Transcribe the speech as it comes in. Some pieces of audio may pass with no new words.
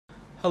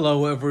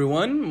Hello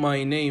everyone,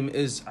 my name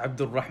is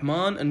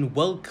Abdulrahman and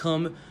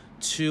welcome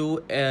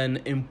to an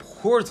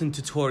important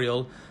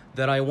tutorial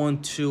that I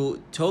want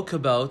to talk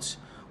about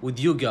with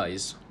you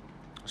guys.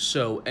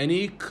 So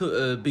any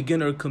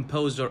beginner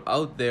composer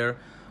out there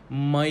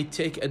might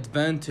take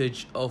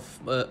advantage of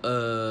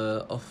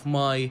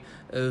my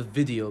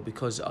video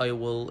because I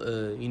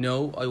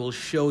will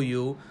show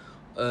you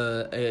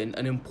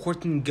an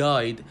important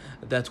guide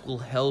that will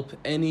help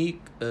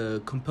any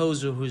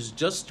composer who's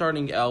just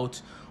starting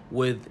out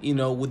with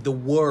the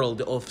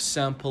world of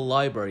sample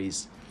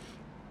libraries.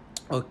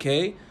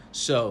 Okay,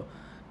 so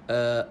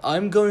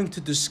I'm going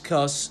to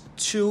discuss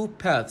two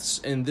paths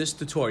in this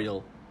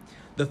tutorial.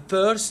 The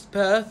first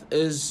path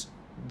is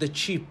the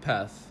cheap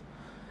path,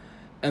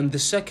 and the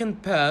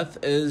second path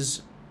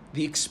is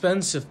the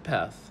expensive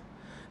path.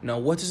 Now,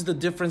 what is the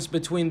difference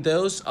between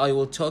those? I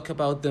will talk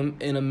about them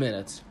in a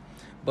minute.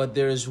 But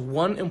there is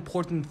one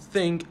important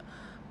thing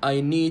I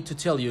need to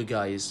tell you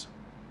guys.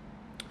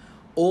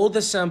 All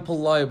the sample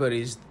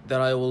libraries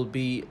that I will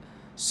be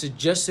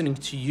suggesting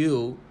to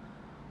you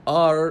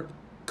are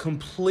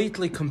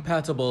completely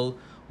compatible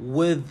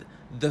with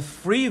the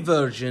free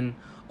version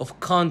of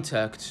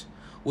Kontakt,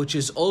 which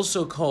is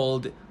also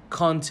called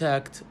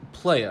Kontakt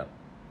Player.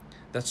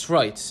 That's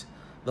right.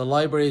 The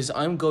libraries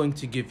I'm going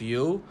to give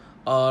you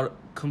are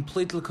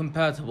completely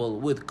compatible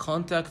with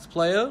Kontakt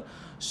Player,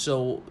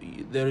 so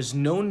there is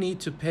no need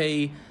to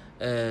pay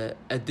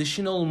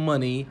additional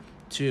money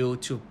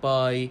to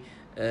buy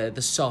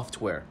the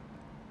software,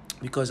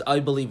 because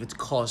I believe it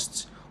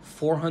costs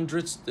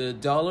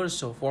 $400.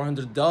 So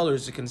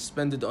 $400 you can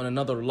spend it on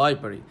another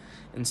library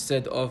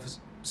instead of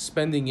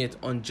spending it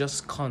on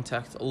just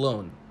Kontakt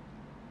alone.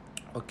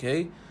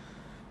 Okay,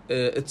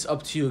 it's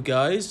up to you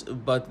guys,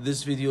 but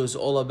this video is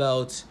all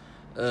about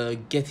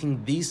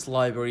getting these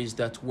libraries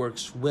that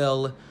works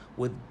well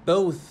with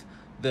both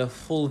the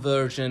full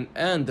version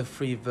and the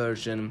free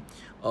version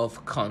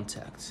of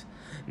Kontakt.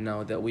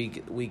 Now that we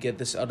get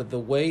this out of the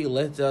way,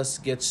 let us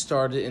get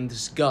started in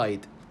this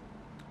guide.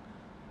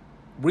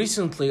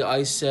 Recently,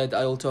 I said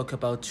I will talk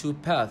about two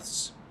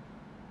paths: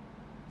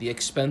 the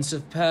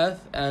expensive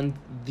path and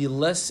the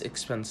less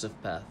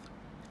expensive path.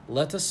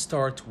 Let us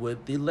start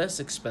with the less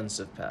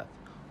expensive path.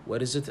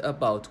 What is it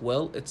about?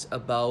 Well, it's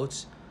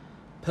about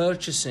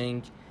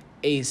purchasing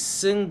a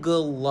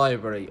single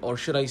library, or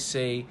should I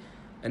say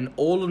an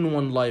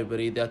all-in-one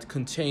library that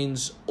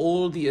contains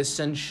all the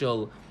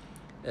essential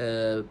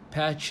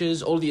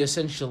patches, all the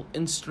essential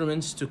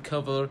instruments to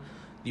cover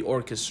the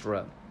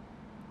orchestra.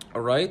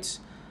 All right,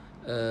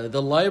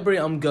 the library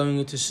I'm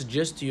going to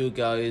suggest to you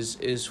guys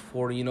is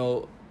for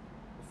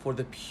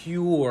the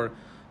pure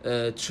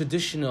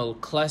traditional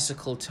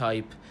classical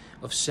type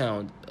of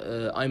sound.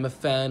 I'm a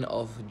fan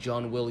of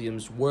John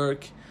Williams'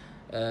 work,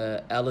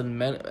 Alan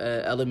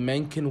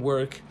Menken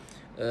work.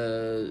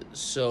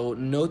 So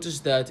notice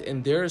that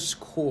in their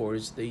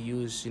scores they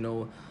use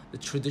the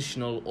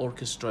traditional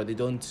orchestra. They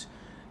don't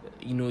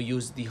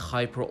use the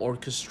hyper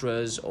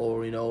orchestras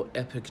or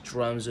epic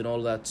drums and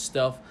all that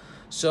stuff.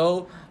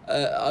 So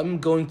I'm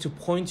going to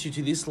point you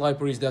to these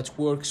libraries that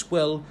works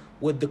well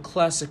with the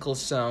classical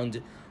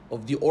sound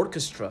of the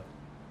orchestra.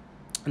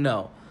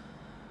 Now,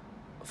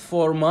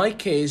 for my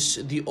case,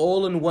 the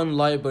all-in-one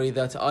library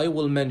that I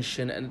will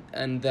mention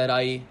and that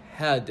I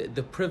had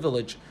the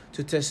privilege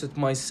to test it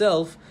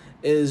myself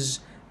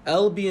is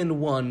Albion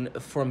ONE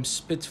from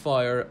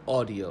Spitfire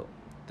Audio.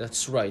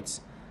 That's right.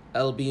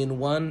 Albion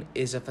ONE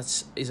is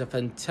a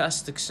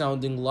fantastic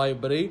sounding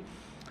library,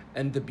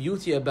 and the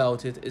beauty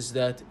about it is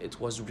that it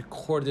was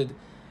recorded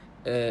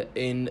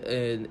in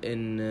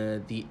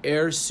the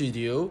Air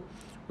Studio,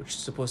 which is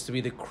supposed to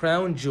be the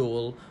crown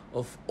jewel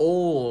of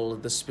all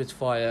the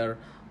Spitfire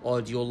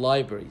audio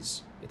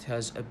libraries. It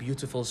has a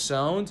beautiful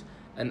sound,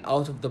 an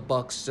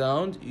out-of-the-box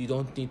sound. You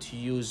don't need to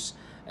use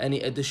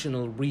any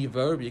additional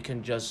reverb. You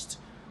can just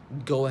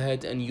go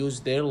ahead and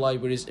use their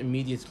libraries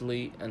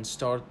immediately and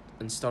start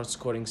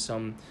scoring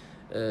some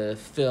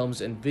films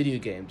and video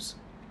games.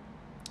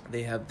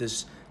 They have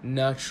this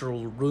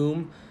natural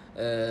room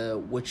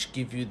which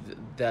give you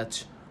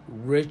that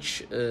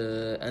rich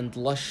and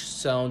lush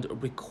sound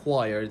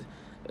required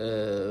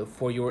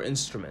for your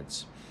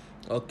instruments.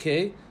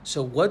 Okay,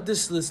 so what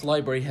does this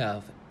library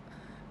have?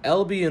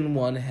 Albion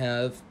ONE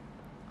have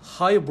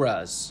high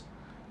brass,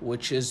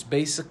 which is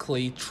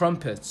basically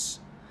trumpets,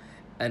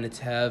 and it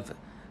have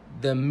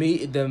the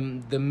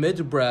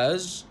mid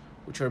brass,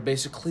 which are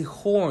basically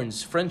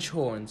horns, French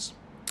horns,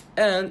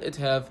 and it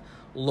have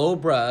low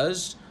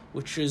brass,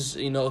 which is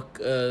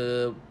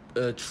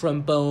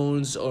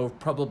trombones or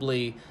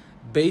probably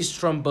bass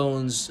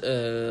trombones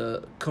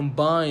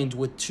combined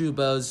with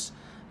tubas.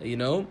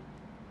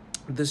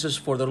 This is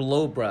for the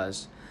low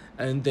brass,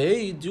 and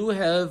they do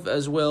have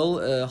as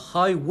well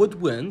high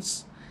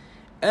woodwinds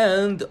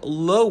and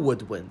low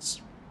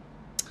woodwinds,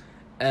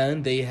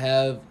 and they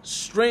have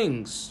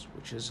strings,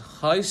 which is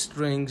high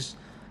strings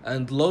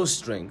and low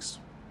strings,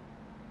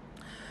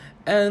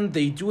 and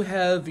they do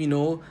have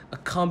a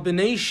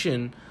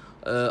combination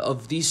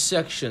of these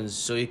sections,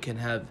 so you can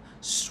have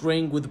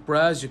string with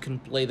brass, you can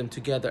play them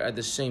together at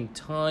the same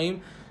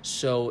time.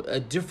 So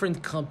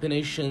different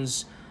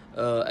combinations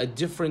of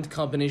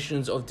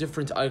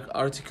different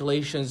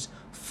articulations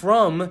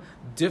from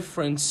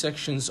different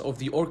sections of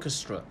the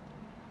orchestra.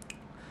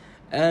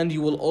 And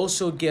you will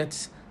also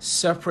get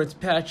separate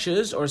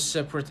patches or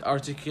separate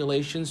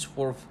articulations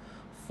for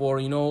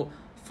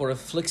a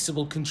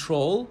flexible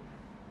control.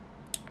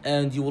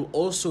 And you will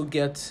also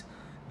get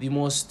the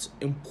most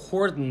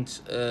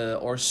important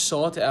or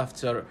sought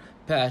after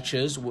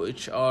patches,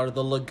 which are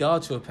the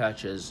legato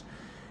patches.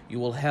 You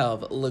will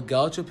have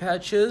legato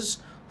patches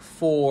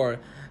for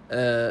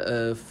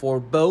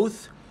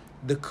both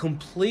the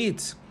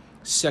complete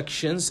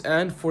sections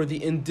and for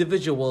the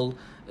individual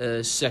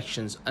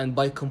sections. And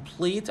by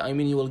complete, I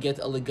mean you will get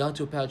a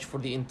legato patch for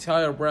the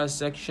entire brass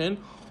section,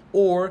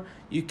 or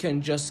you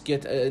can just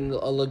get a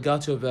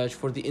legato patch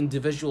for the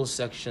individual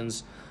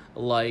sections,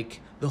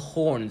 like the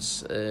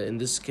horns. In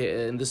this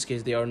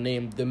case, they are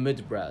named the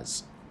mid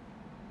brass.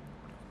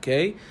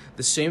 Okay,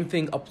 the same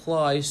thing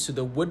applies to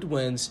the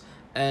woodwinds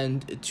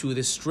and to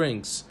the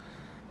strings.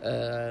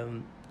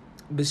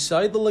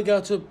 Beside the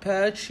legato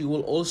patch, you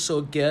will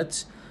also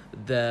get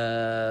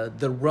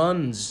the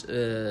runs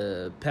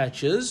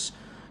patches,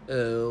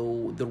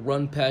 the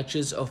run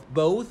patches of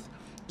both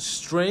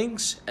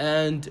strings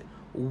and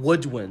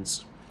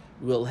woodwinds.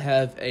 We'll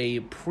have a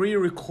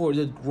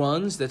pre-recorded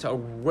runs that are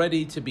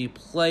ready to be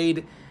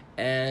played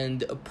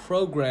and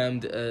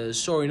programmed.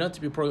 Not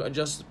to be programmed,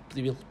 just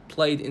to be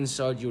played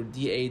inside your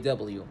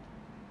DAW.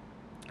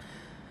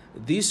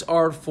 These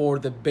are for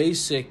the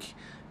basic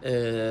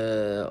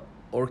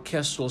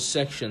orchestral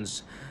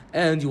sections,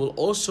 and you will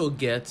also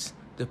get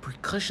the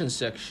percussion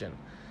section.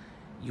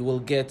 You will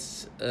get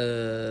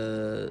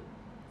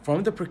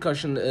from the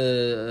percussion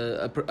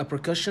a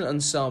percussion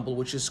ensemble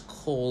which is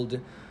called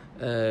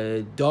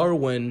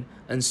Darwin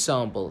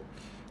ensemble.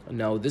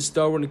 Now this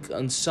Darwin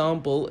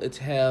ensemble, it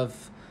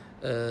have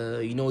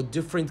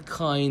different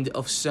kind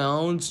of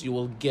sounds. You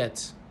will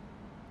get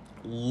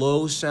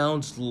low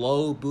sounds,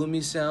 low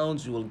boomy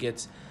sounds. You will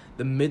get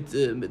the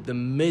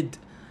mid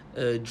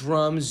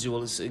drums. You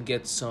will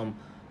get some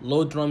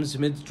low drums,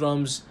 mid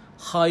drums,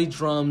 high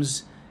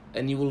drums,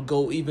 and you will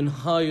go even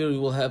higher. You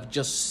will have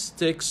just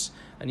sticks,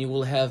 and you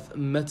will have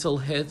metal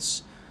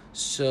hits.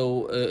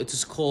 So it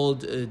is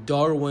called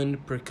Darwin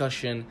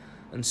Percussion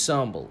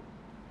Ensemble.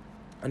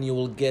 And you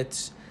will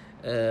get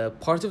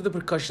part of the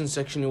percussion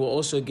section. You will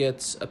also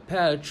get a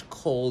patch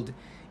called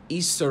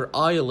Easter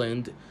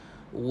Island,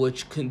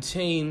 which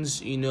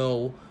contains,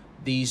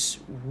 these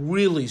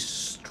really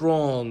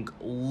strong,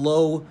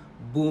 low,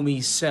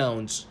 boomy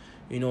sounds,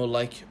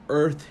 like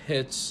earth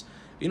hits,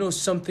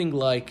 something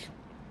like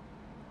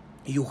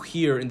you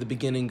hear in the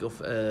beginning of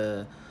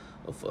a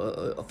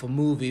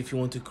movie. If you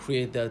want to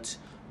create that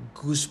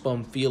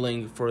goosebump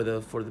feeling for the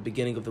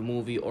beginning of the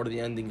movie or the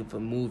ending of a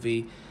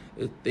movie,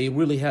 they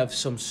really have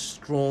some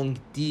strong,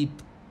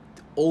 deep,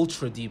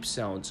 ultra deep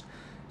sounds.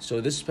 So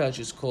this patch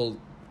is called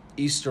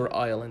Easter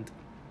Island.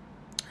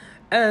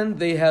 And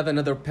they have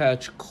another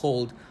patch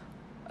called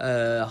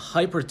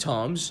Hyper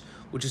Toms,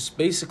 which is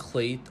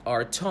basically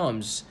our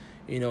toms,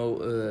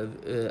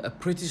 a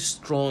pretty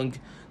strong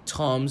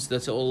toms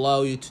that will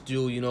allow you to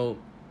do,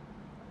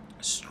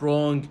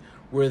 strong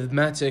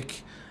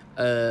rhythmic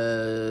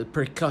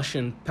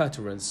percussion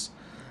patterns.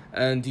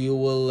 And you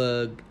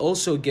will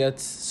also get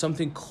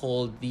something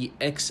called the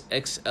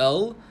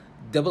XXL,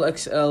 double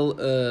XL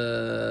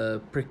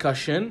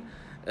percussion,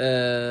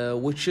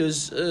 which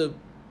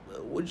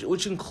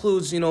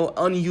includes,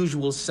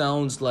 unusual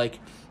sounds like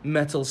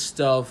metal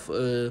stuff,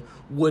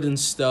 wooden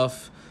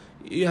stuff.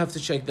 You have to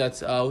check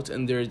that out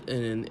in their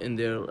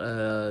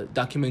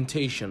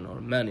documentation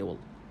or manual.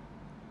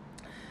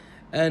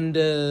 And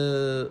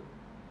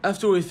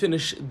after we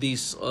finish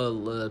these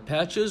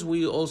patches,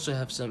 we also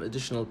have some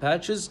additional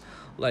patches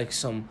like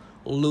some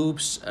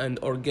loops and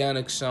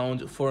organic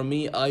sound. For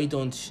me, I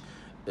don't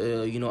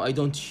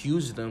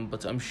use them,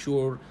 but I'm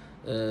sure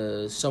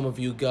some of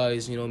you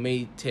guys,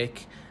 may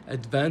take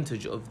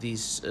advantage of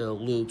these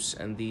loops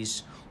and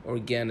these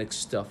organic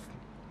stuff.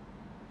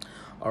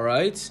 All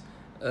right.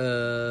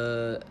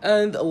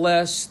 And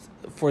last,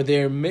 for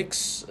their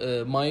mix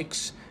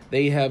mics,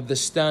 they have the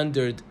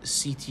standard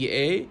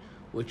CTA,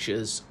 which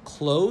is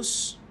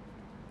close,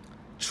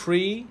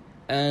 tree,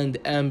 and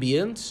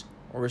ambient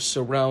or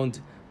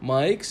surround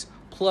mics,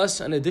 plus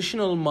an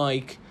additional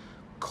mic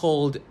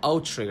called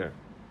outrigger.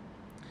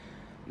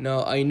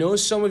 Now, I know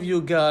some of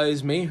you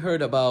guys may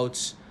heard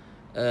about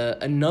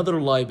another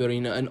library,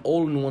 an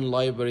all-in-one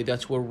library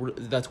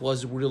that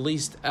was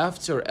released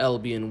after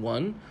Albion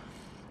ONE.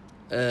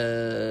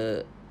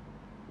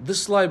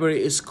 This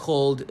library is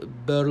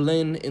called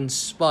Berlin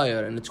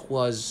Inspire, and it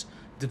was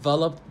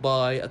developed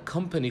by a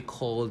company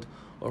called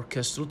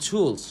Orchestral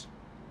Tools.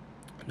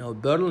 Now,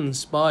 Berlin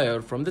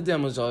Inspire, from the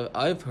demos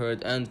I've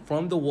heard and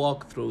from the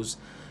walkthroughs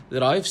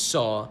that I've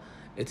saw,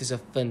 it is a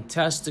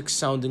fantastic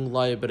sounding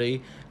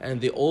library, and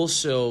they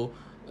also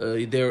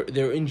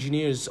Their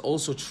engineers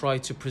also try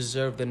to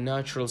preserve the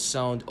natural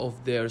sound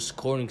of their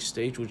scoring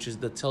stage, which is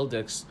the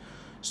Teldex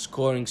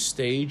scoring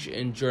stage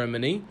in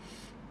Germany.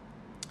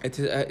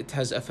 It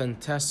has a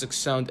fantastic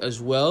sound as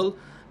well.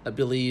 I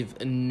believe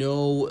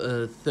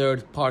no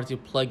third-party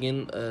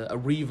plugin, a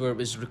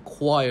reverb is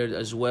required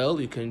as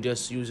well. You can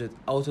just use it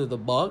out of the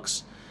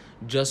box,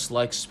 just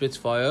like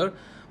Spitfire.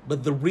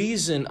 But the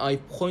reason I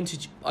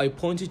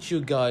pointed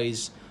you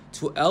guys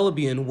to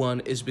Albion ONE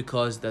is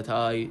because that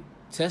I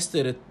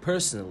tested it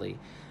personally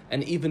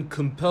and even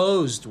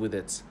composed with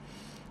it.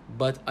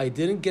 But I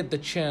didn't get the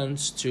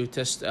chance to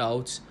test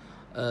out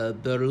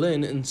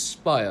Berlin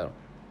Inspire.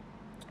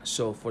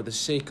 So for the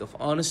sake of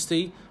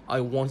honesty,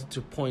 I wanted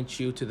to point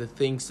you to the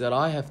things that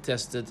I have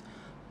tested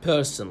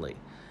personally,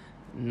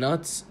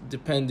 not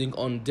depending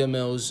on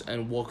demos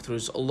and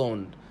walkthroughs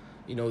alone.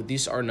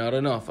 These are not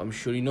enough. I'm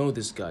sure you know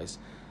this, guys.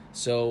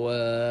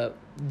 So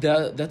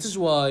that is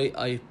why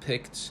I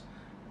picked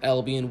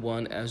Albion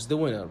ONE as the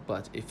winner.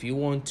 But if you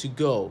want to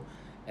go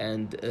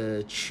and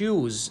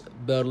choose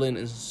Berlin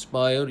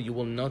Inspire, you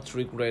will not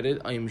regret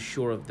it. I am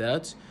sure of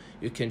that.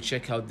 You can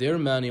check out their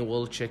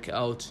manual, check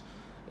out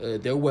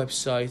their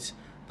website.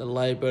 The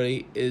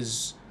library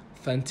is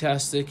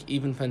fantastic.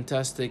 Even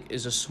fantastic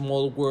is a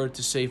small word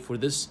to say for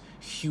this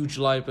huge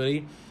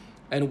library.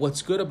 And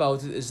what's good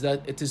about it is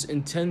that it is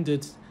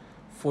intended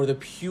for the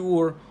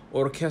pure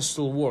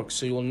orchestral work.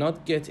 So you will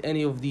not get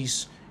any of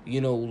these,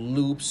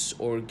 loops,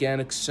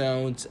 organic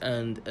sounds,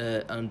 and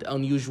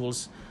unusual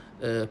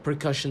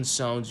percussion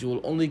sounds. You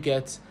will only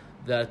get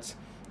that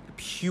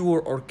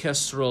pure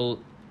orchestral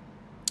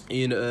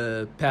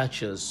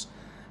patches.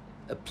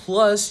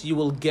 Plus, you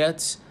will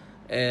get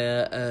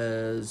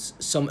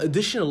some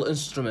additional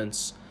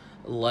instruments,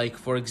 like,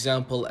 for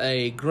example,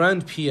 a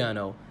grand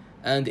piano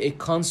and a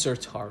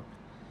concert harp,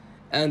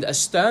 and a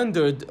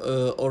standard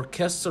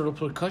orchestral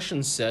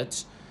percussion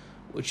set,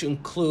 which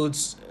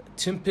includes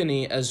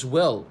timpani as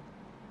well.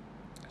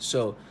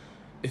 So,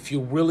 if you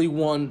really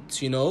want,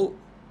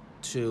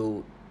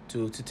 to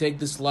take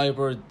this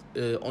library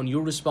on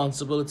your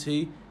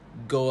responsibility,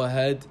 go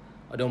ahead.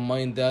 I don't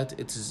mind that.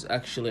 It is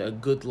actually a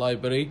good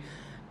library.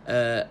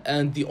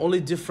 And the only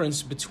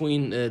difference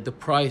between the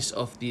price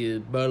of the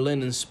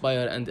Berlin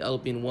Inspire and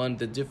Albion ONE,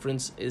 the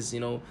difference is,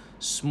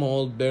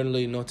 small,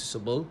 barely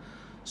noticeable.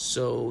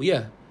 So,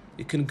 yeah,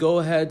 you can go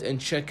ahead and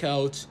check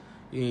out,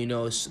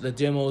 the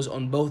demos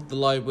on both the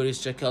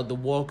libraries. Check out the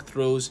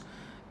walkthroughs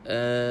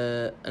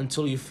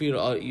until you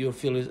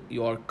feel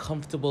you are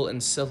comfortable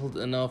and settled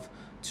enough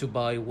to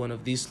buy one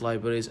of these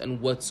libraries. And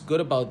what's good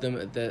about them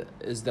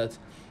is that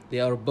they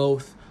are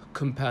both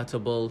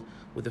compatible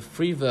with the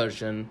free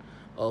version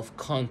of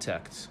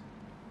Kontakt.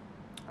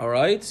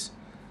 Alright,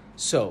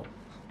 so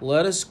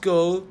let us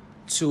go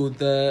to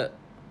the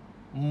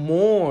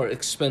more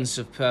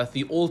expensive path,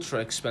 the ultra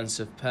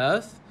expensive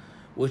path,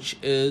 which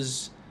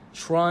is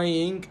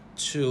trying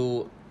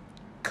to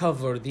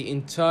cover the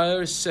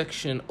entire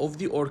section of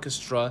the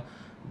orchestra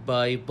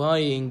by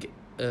buying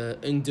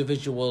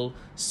individual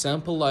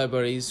sample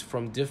libraries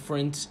from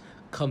different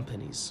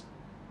companies.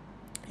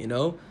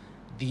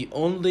 The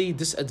only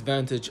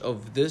disadvantage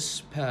of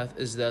this path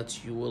is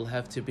that you will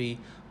have to be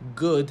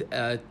good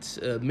at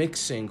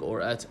mixing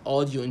or at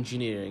audio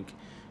engineering.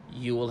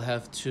 You will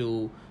have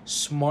to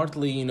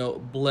smartly,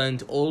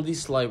 blend all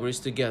these libraries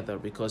together,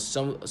 because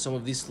some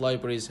of these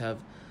libraries have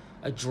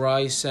a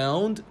dry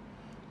sound,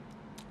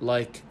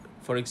 like,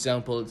 for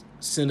example,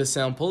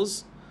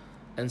 Cinesamples,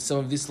 and some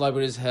of these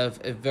libraries have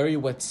a very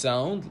wet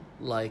sound,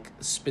 like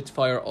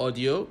Spitfire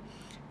Audio,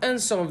 and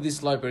some of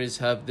these libraries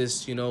have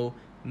this,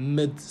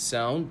 mid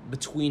sound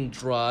between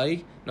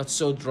dry, not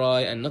so dry,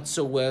 and not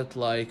so wet,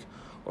 like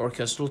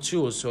Orchestral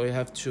Tools. So you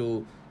have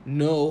to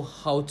know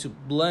how to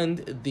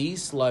blend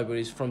these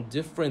libraries from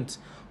different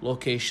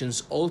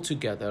locations all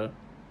together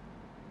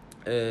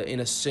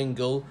in a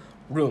single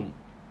room.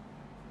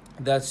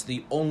 That's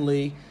the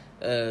only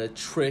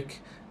trick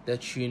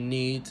that you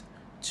need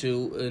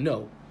to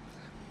know.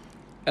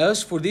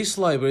 As for these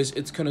libraries,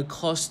 it's gonna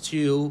cost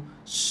you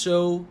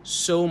so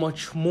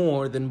much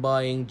more than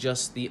buying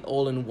just the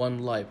all-in-one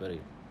library,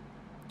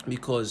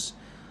 because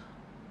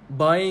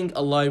buying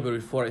a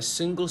library for a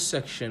single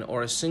section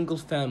or a single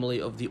family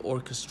of the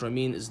orchestra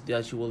means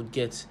that you will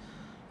get,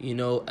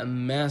 a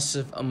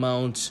massive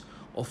amount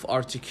of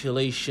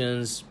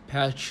articulations,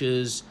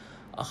 patches,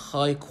 a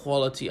high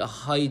quality, a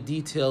high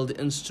detailed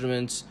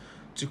instrument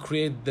to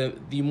create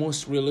the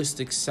most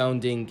realistic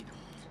sounding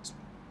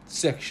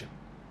section.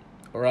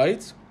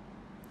 Alright,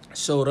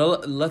 so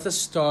let us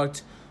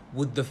start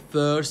with the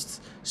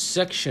first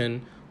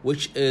section,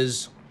 which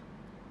is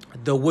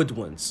the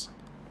Woodwinds.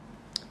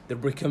 The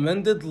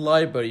recommended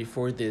library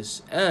for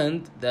this,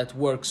 and that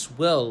works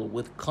well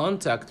with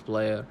Kontakt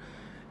Player,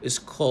 is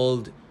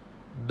called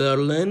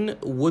Berlin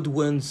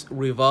Woodwinds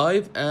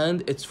Revive,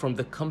 and it's from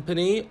the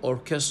company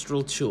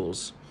Orchestral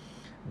Tools.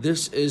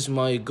 This is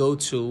my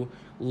go-to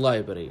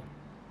library.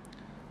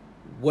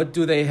 What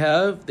do they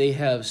have? They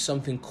have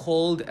something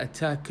called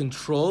attack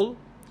control,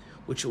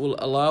 which will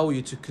allow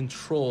you to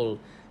control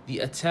the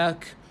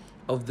attack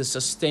of the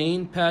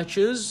sustain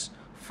patches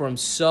from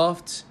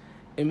soft,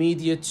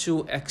 immediate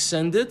to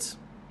extended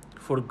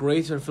for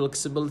greater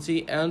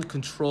flexibility and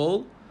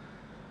control.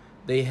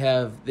 They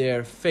have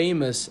their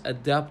famous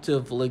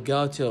adaptive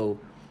legato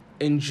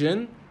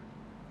engine,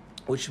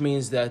 which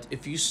means that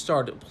if you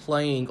start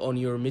playing on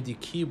your MIDI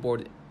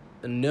keyboard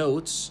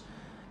notes,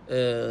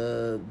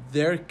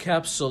 their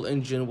capsule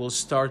engine will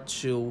start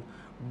to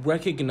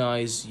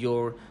recognize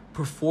your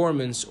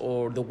performance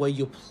or the way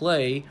you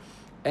play,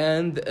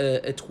 and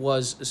it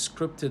was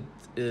scripted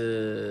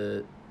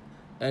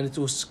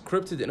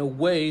in a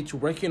way to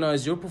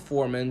recognize your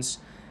performance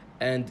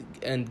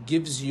and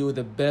gives you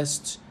the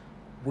best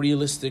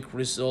realistic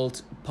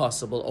result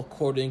possible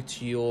according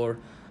to your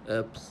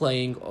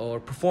playing or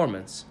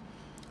performance.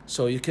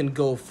 So you can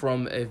go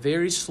from a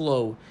very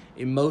slow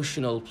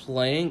emotional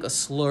playing, a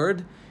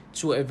slurred,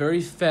 to a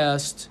very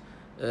fast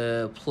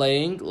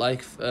playing,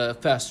 like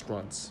fast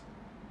runs.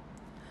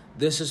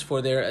 This is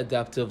for their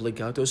adaptive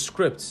legato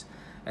scripts,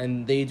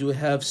 and they do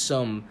have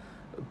some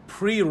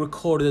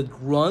pre-recorded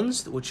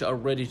runs which are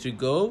ready to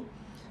go,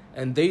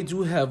 and they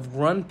do have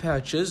run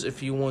patches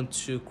if you want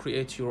to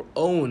create your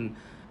own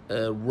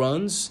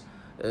runs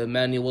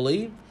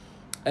manually,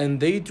 and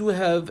they do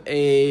have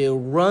a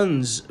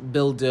runs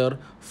builder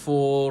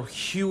for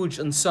huge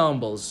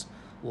ensembles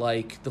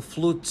like the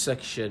flute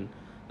section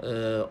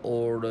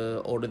or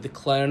the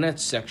clarinet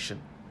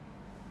section.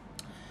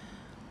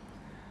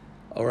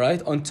 All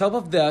right. On top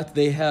of that,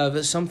 they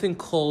have something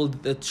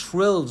called the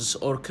Trills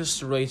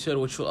Orchestrator,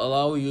 which will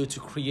allow you to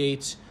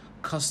create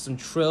custom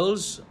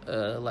trills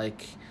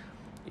like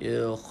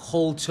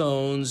whole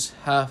tones,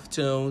 half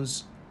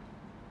tones.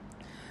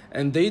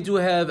 And they do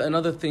have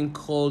another thing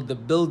called the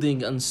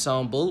Building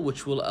Ensemble,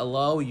 which will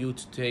allow you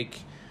to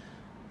take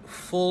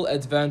full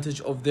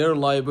advantage of their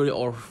library,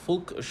 or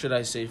full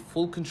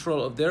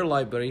control of their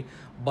library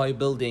by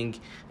building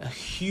a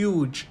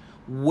huge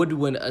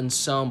woodwind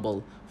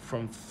ensemble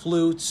from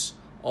flutes,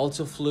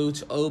 alto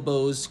flute,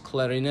 oboes,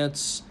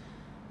 clarinets,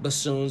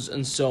 bassoons,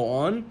 and so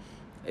on.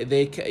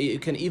 You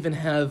can even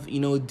have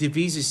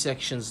divisi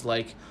sections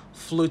like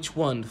flute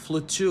 1,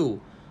 flute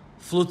 2,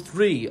 flute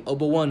 3,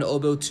 oboe 1,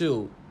 oboe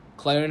 2,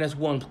 clarinet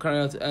 1,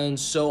 clarinet, and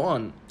so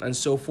on and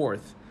so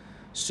forth.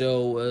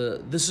 So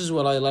this is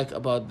what I like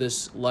about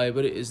this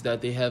library, is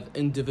that they have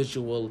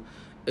individual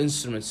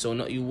instruments. So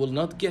you will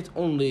not get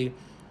only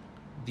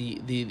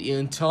the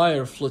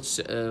entire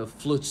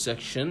flute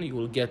section. You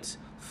will get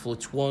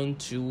flute 1,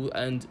 2,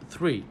 and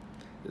 3.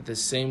 The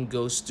same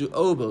goes to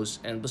oboes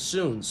and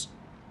bassoons.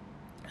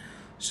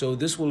 So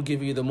this will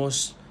give you the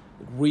most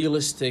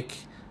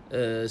realistic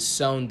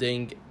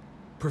sounding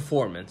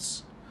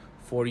performance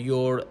for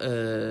your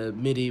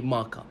MIDI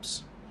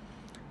mockups.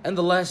 And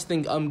the last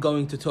thing I'm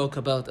going to talk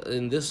about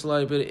in this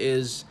library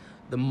is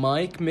the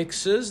mic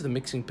mixes, the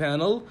mixing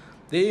panel.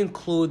 They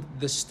include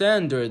the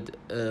standard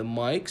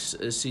mics,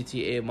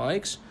 CTA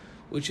mics,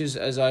 which is,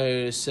 as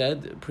I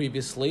said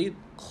previously,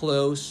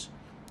 close,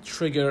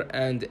 trigger,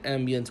 and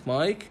ambient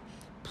mic,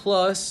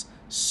 plus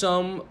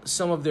some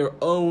of their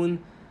own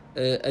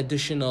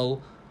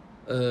additional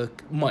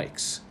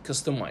mics,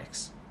 custom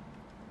mics.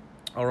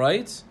 All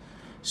right,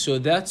 so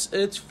that's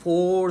it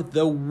for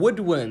the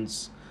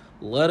woodwinds.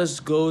 Let us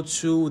go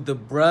to the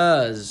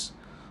brass.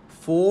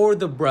 For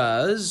the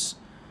brass,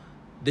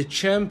 the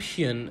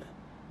champion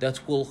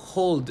that will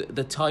hold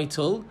the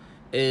title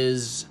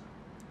is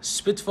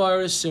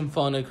Spitfire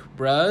Symphonic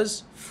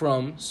Brass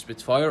from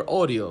Spitfire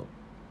Audio.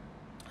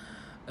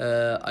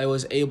 I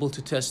was able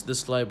to test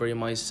this library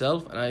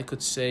myself, and I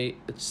could say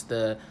it's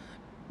the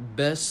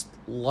best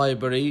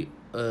library,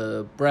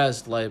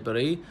 brass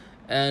library,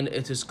 and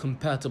it is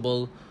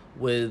compatible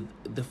with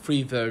the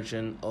free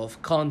version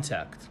of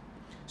Kontakt.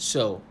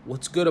 So,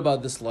 what's good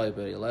about this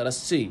library? Let us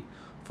see.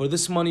 For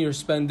this money you're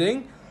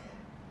spending,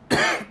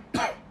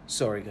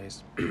 sorry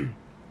guys,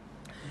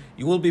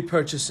 you will be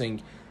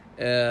purchasing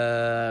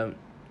the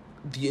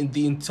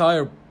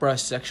entire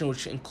brass section,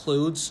 which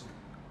includes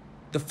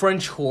the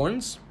French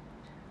horns,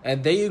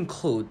 and they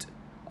include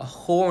a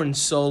horn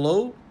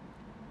solo,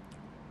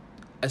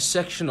 a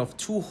section of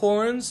 2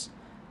 horns,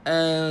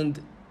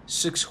 and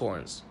 6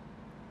 horns.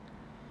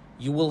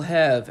 You will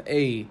have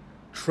a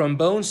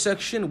trombone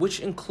section, which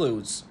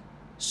includes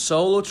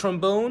solo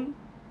trombone,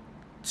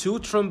 2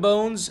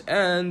 trombones,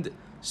 and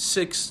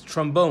 6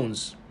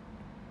 trombones.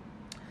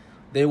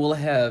 They will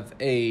have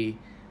a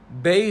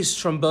bass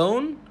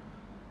trombone.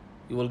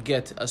 You will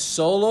get a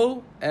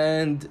solo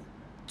and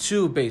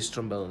 2 bass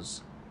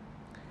trombones.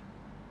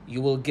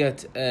 You will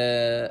get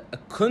a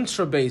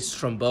contrabass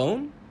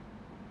trombone.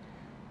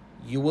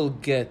 You will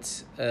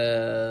get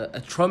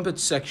a trumpet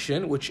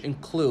section, which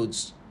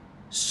includes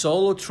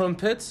solo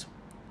trumpet,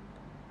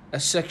 a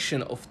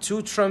section of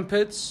 2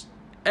 trumpets,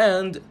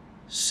 and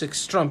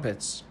 6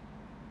 trumpets.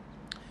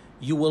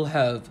 You will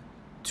have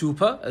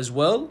tuba as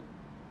well,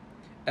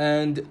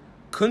 and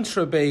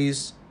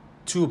contrabass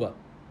tuba.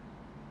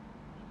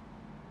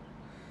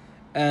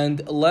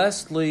 And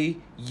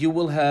lastly, you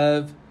will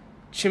have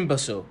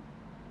chimbasso,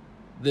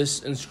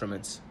 this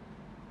instrument.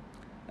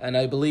 and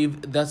I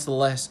believe that's the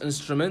last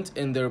instrument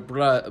in their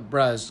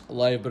brass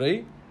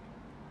library.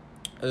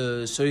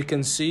 So you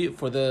can see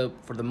for the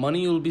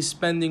money you'll be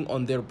spending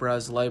on their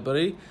brass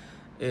library,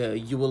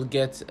 you will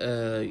get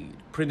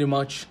pretty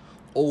much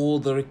all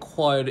the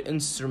required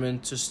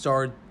instrument to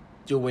start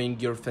doing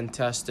your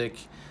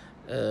fantastic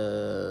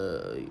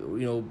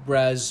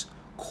brass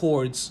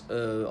chords,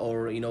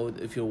 or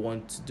if you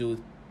want to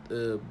do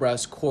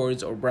brass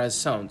chords or brass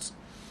sounds.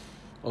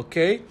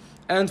 Okay,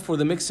 and for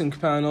the mixing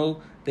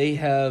panel, they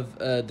have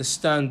the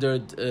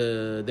standard,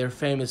 their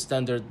famous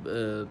standard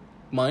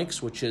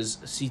mics, which is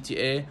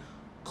CTA,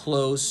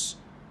 close,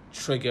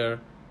 trigger,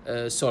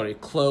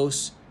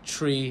 close,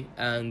 tree,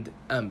 and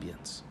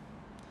ambience.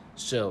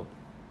 So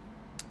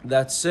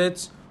that's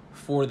it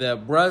for the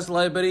brass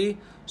library.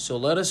 So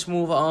let us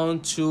move on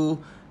to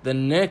the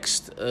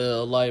next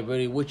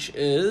library, which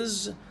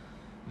is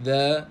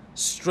the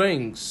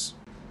strings.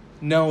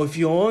 Now, if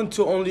you want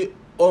to only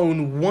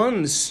own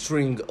one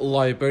string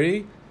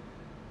library,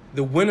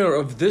 the winner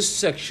of this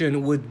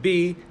section would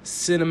be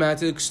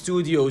Cinematic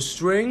Studio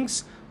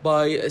Strings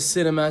by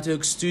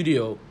Cinematic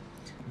Studio.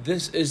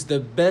 This is the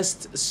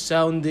best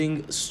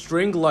sounding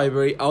string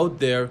library out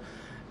there,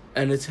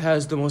 and it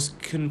has the most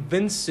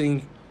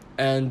convincing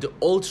and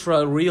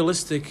ultra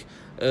realistic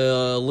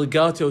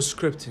legato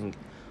scripting.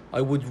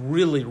 I would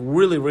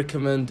really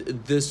recommend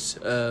this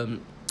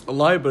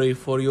library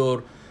for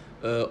your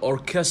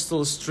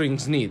orchestral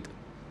strings need.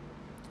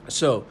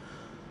 So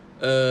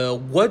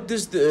what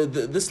does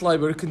this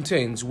library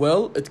contains?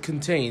 Well, it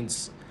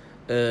contains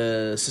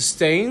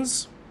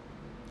sustains,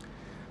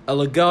 a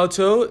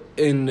legato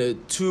in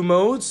two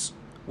modes.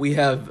 We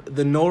have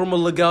the normal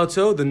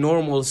legato, the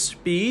normal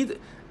speed,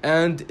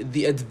 and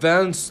the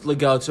advanced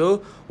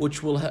legato,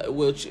 which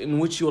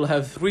you will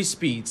have three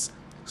speeds: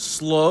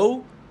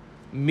 slow,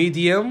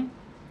 medium,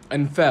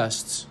 and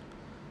fast.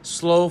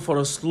 Slow for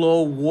a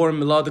slow, warm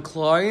melodic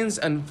lines,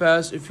 and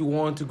fast if you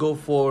want to go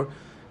for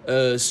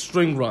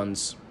string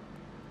runs.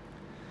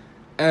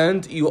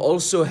 And you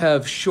also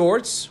have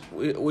shorts,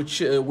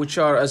 which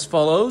are as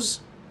follows: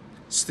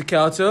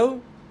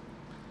 staccato,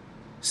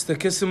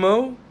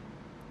 staccissimo,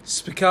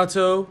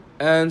 spiccato,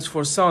 and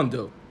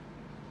sforzando.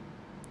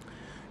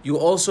 You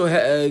also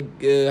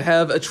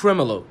have a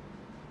tremolo,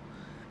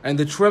 and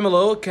the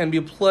tremolo can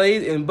be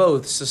played in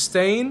both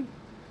sustain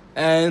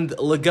and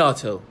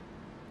legato.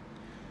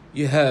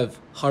 You have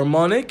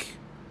harmonic,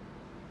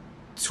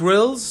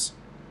 trills.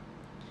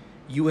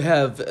 You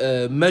have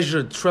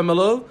measured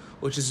tremolo,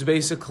 which is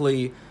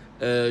basically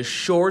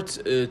short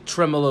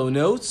tremolo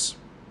notes.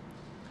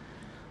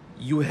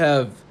 You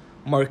have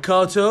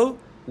marcato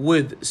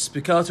with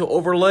spiccato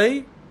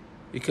overlay.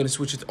 You can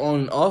switch it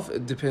on and off.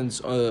 It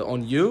depends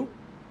on you.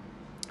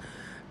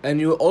 And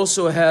you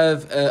also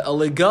have a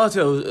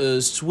legato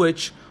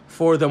switch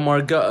for the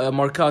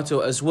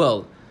marcato as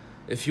well.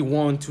 If you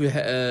want to,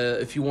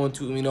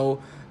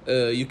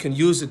 you can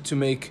use it to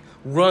make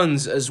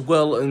runs as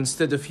well.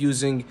 Instead of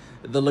using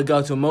the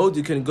legato mode,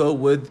 you can go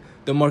with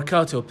the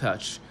marcato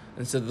patch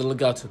instead of the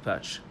legato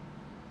patch.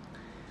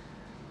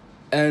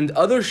 And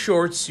other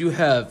shorts, you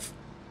have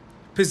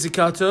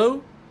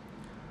pizzicato,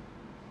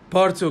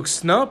 Bartok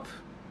snap,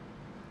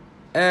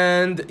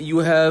 and you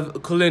have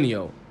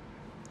Colinio.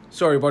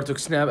 Bartok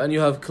snap, and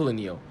you have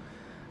Colinio.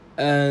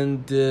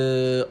 And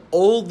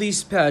all of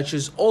these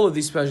patches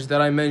that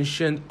I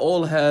mentioned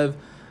all have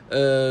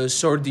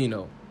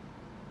Sordino.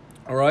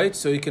 All right,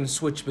 so you can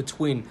switch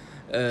between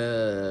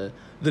the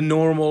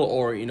normal,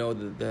 or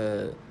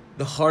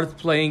the hard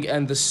playing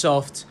and the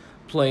soft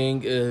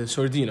playing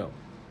Sordino.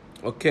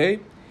 Okay.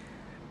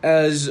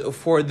 As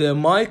for the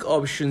mic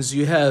options,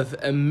 you have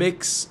a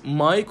mix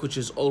mic, which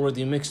is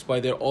already mixed by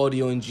their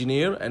audio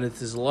engineer, and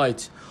it is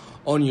light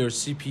on your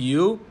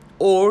CPU.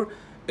 Or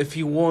if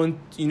you want,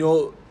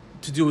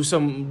 to do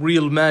some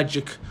real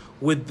magic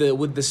with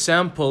the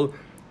sample,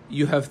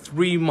 you have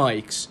three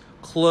mics: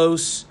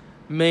 close,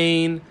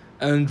 main,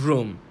 and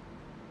room.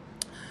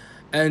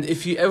 And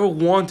if you ever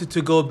wanted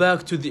to go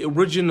back to the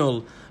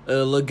original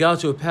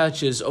legato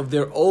patches of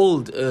their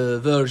old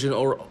version,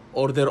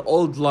 or their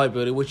old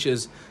library, which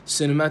is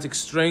Cinematic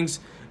Strings,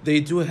 they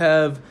do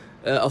have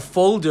a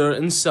folder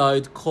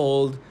inside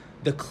called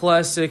the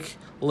Classic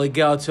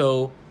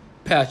Legato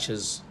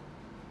Patches.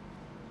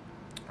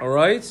 All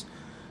right,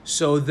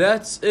 so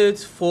that's it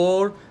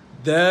for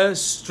the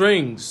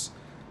strings.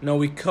 Now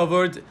we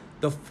covered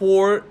the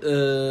four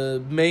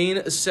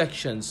main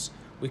sections.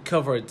 We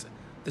covered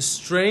the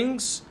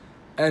strings,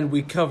 and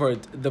we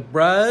covered the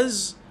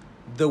brass,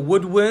 the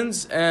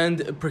woodwinds,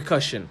 and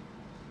percussion.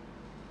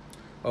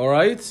 All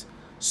right,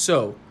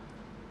 so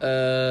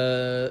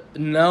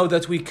now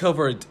that we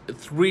covered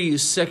three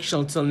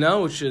sections till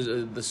now, which is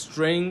the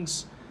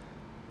strings,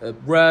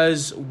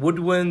 brass,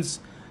 woodwinds,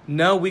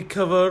 now we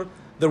cover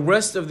the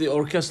rest of the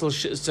orchestral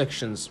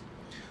sections.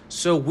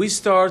 So we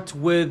start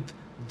with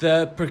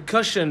the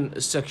percussion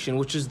section,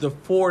 which is the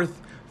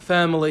fourth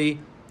family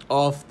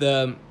of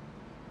the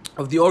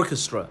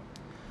orchestra.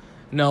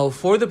 Now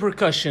for the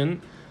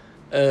percussion,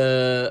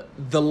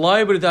 the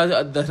library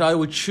that I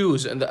would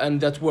choose and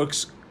that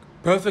works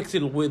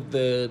perfectly with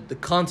the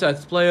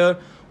Kontakt Player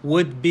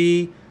would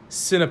be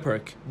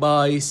Cineperc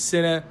by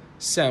Cine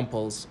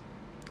Samples.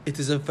 It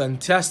is a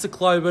fantastic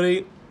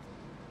library,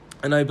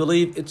 and I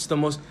believe it's the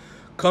most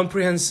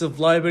comprehensive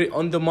library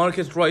on the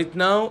market right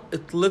now.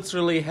 It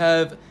literally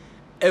have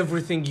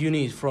everything you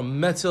need, from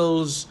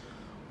metals,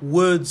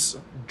 woods,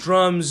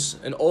 drums,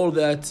 and all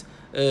that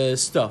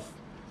stuff.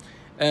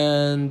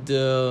 And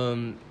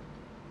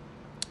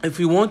if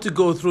you want to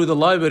go through the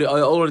library,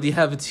 I already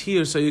have it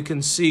here, so you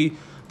can see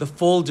the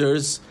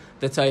folders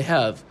that I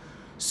have.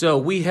 So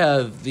we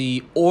have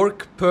the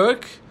Orc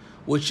Perk,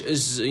 which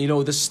is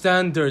the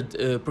standard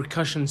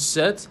percussion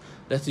set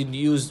that is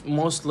used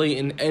mostly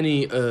in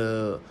any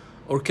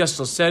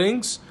orchestral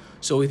settings.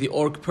 So with the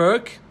Orc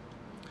Perk,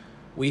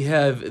 we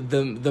have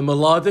the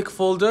melodic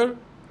folder,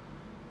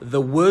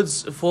 the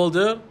woods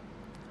folder,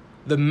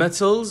 the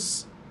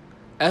metals,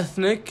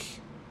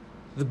 ethnic,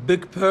 the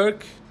big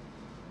perk,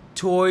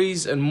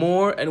 toys, and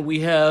more. And we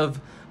have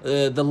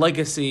the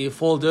legacy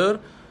folder,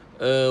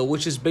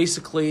 which is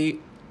basically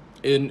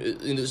in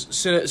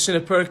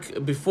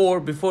Cineperc.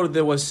 Before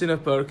there was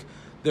Cineperc,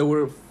 there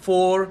were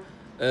 4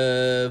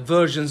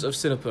 versions of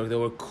Cineperc. There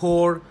were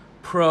Core,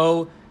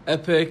 Pro,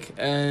 Epic,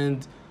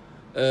 and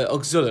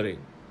Auxiliary.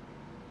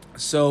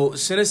 So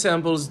Cine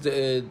Samples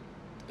did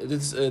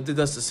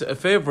us a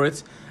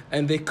favorite,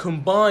 and they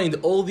combined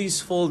all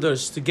these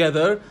folders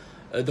together.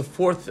 The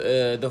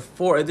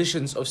 4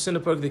 editions of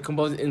Cineperc, they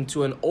combined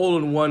into an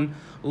all-in-one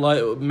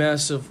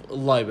massive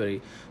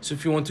library. So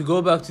if you want to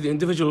go back to the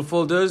individual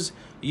folders,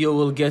 you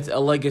will get a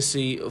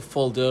legacy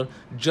folder,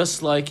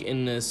 just like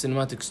in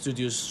Cinematic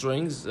Studio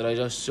Strings that I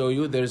just showed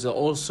you. There's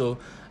also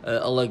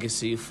a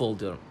legacy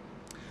folder.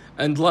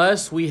 And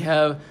last, we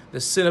have the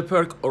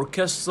Cineperc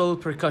Orchestral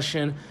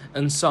Percussion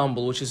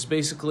Ensemble, which is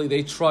basically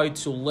they try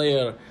to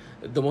layer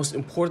the most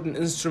important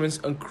instruments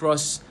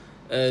across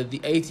the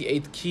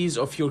 88 keys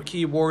of your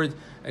keyboard,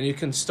 and you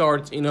can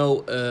start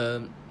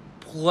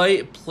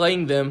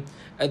playing them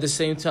at the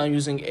same time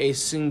using a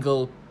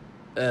single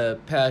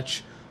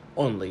patch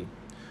only.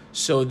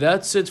 So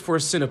that's it for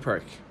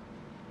Cineperc.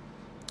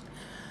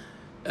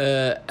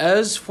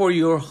 As for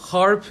your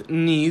harp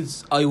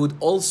needs, I would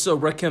also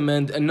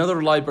recommend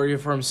another library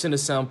from Cine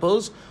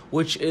Samples,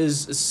 which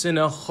is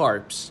Cine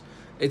Harps.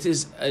 It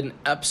is an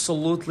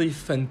absolutely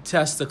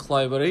fantastic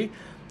library,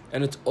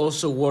 and it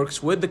also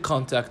works with the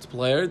Kontakt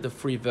Player, the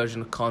free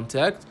version of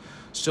Kontakt.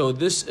 So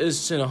this is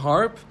Cine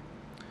Harp.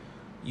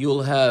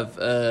 You'll have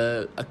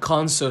a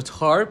concert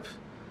harp,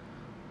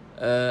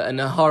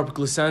 and a harp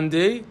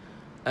glissande,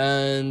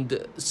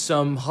 and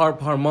some harp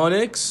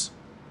harmonics,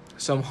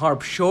 some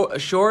harp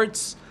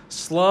shorts,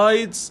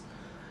 slides,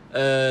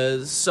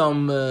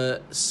 some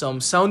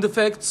sound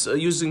effects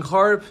using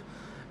harp,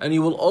 and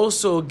you will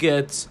also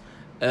get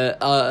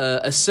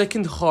a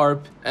second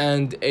harp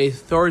and a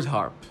third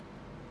harp.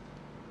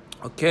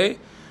 Okay,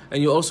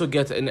 and you also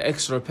get an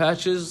extra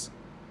patches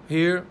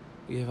here.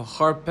 You have a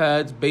harp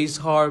pad, bass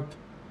harp,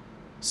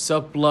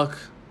 sub block,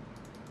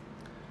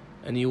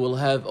 and you will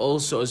have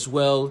also as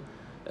well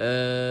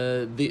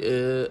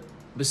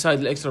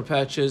beside the extra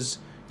patches,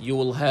 you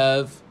will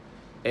have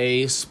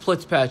a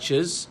split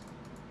patches,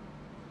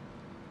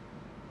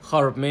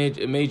 harp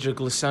major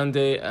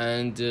glissande,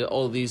 and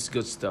all these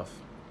good stuff.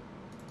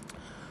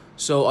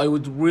 So I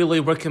would really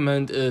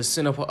recommend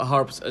Cine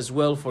Harps as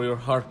well for your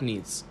harp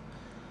needs.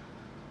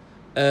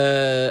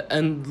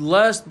 And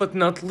last but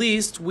not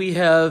least, we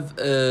have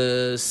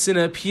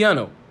Cine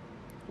Piano,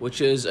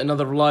 which is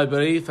another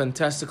library,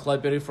 fantastic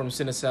library from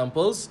Cine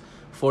Samples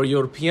for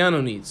your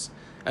piano needs.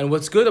 And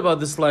what's good about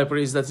this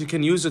library is that you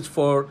can use it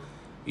for,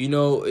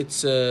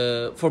 it's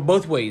for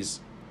both ways.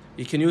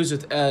 You can use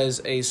it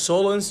as a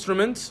solo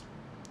instrument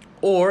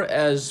or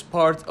as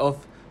part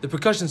of the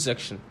percussion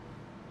section.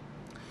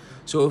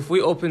 So if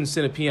we open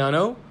Cine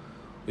Piano,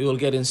 we will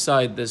get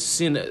inside the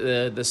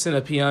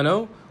Cine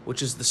Piano,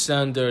 which is the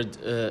standard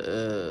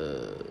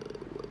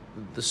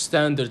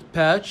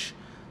patch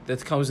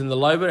that comes in the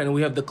library, and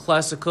we have the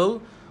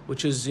classical,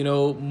 which is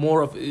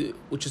more of a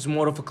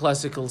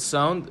classical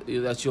sound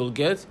that you'll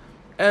get,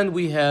 and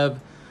we have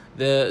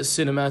the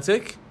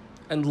cinematic,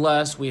 and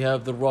last we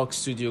have the Rock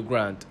Studio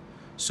Grand.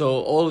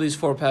 So all these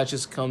 4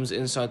 patches comes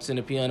inside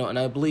Cine Piano, and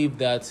I believe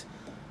that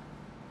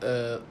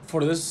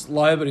for this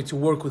library to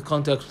work with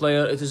Kontakt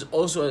Player, it is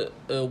also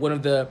one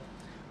of the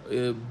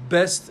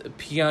best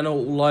piano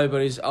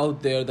libraries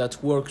out there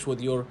that works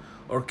with your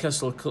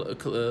orchestral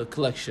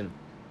collection.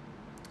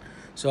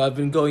 So I've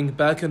been going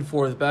back and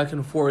forth,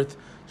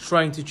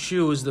 trying to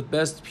choose the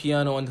best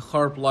piano and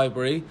harp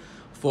library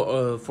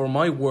for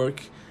my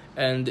work,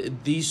 and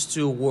these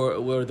 2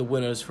 were the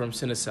winners from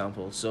Cine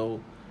Samples. So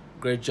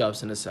great job,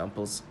 Cine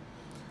Samples.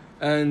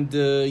 And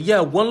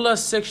one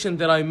last section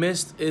that I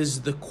missed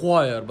is the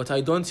choir, but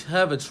I don't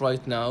have it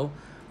right now.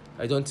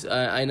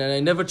 I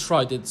never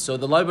tried it. So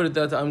the library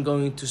that I'm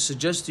going to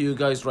suggest to you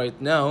guys right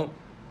now,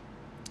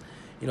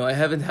 I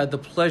haven't had the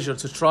pleasure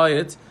to try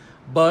it,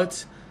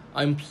 but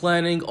I'm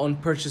planning on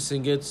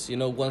purchasing it. You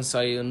know, once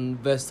I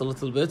invest a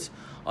little bit,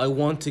 I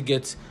want to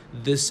get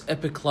this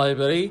epic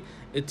library.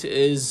 It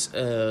is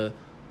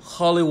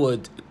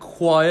Hollywood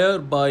Choir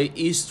by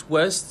East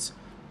West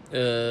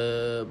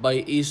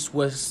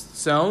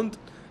Sound.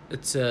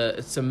 It's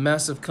a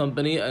massive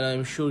company, and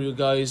I'm sure you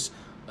guys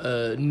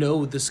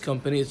know this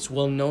company. It's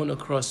well known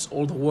across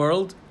all the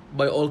world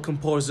by all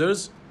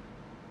composers.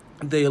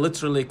 They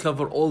literally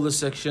cover all the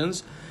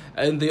sections,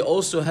 and they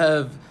also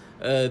have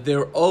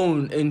their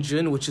own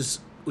engine, which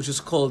is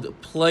called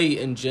Play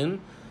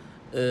Engine.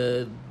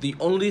 The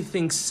only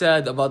thing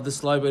sad about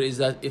this library is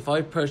that if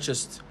I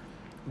purchased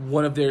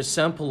one of their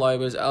sample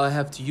libraries, I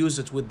have to use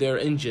it with their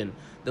engine,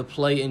 the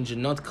Play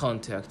Engine, not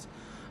Kontakt.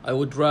 I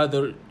would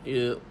rather,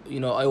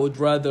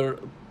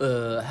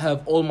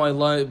 have all my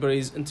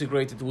libraries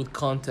integrated with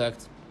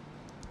Kontakt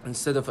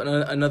instead of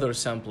another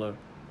sampler.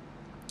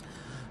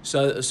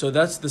 So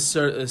that's the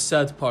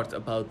sad part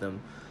about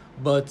them.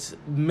 But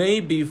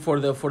maybe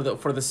for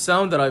the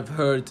sound that I've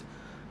heard,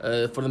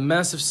 for the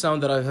massive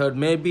sound that I've heard,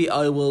 maybe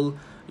I will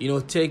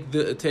take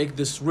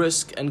this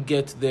risk and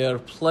get their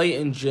Play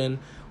Engine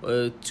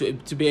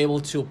to be able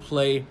to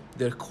play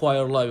their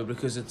choir library,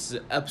 because it's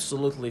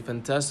absolutely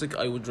fantastic.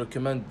 I would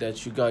recommend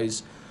that you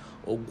guys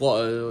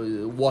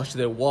watch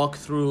their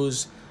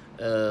walkthroughs,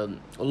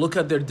 look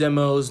at their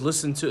demos,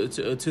 listen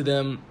to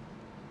them.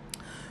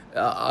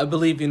 I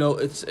believe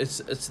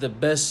it's the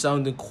best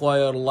sounding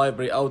choir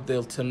library out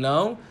there till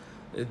now.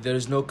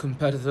 There's no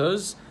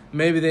competitors.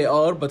 Maybe they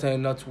are, but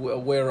I'm not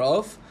aware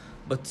of.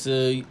 But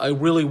I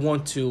really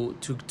want to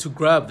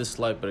grab this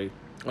library,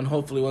 and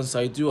hopefully once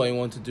I do, I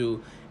want to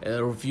do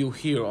a review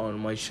here on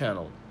my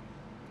channel.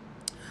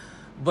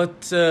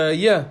 But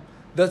yeah,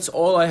 that's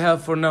all I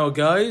have for now,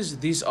 guys.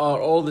 These are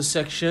all the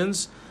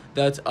sections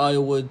that I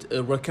would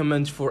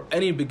recommend for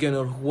any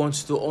beginner who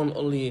wants to own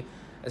only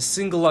a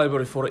single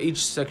library for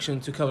each section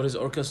to cover his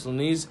orchestral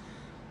needs.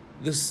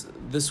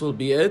 This will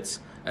be it,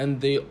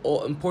 and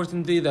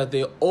importantly that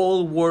they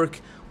all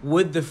work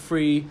with the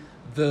free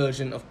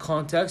version of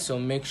Kontakt. So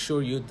make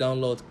sure you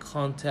download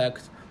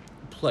Kontakt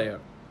Player,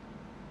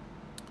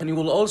 and you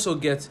will also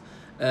get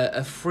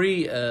a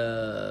free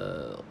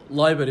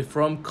library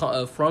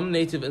from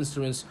Native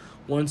Instruments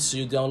once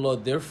you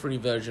download their free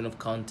version of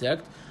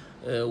Kontakt,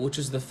 which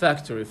is the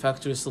factory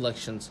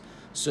selections.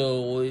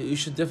 So you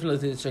should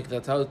definitely check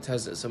that out. It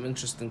has some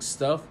interesting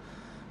stuff.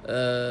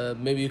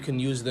 Maybe you can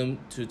use them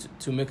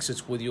to mix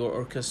it with your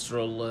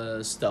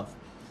orchestral stuff.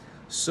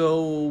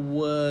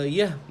 So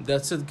yeah,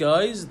 that's it,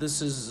 guys.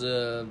 This is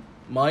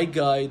my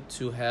guide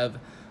to have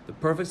the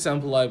perfect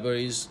sample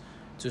libraries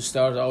to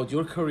start out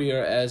your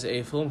career as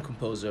a film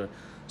composer.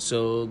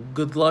 So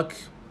good luck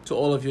to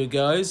all of you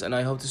guys, and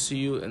I hope to see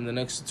you in the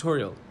next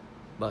tutorial.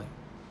 Bye.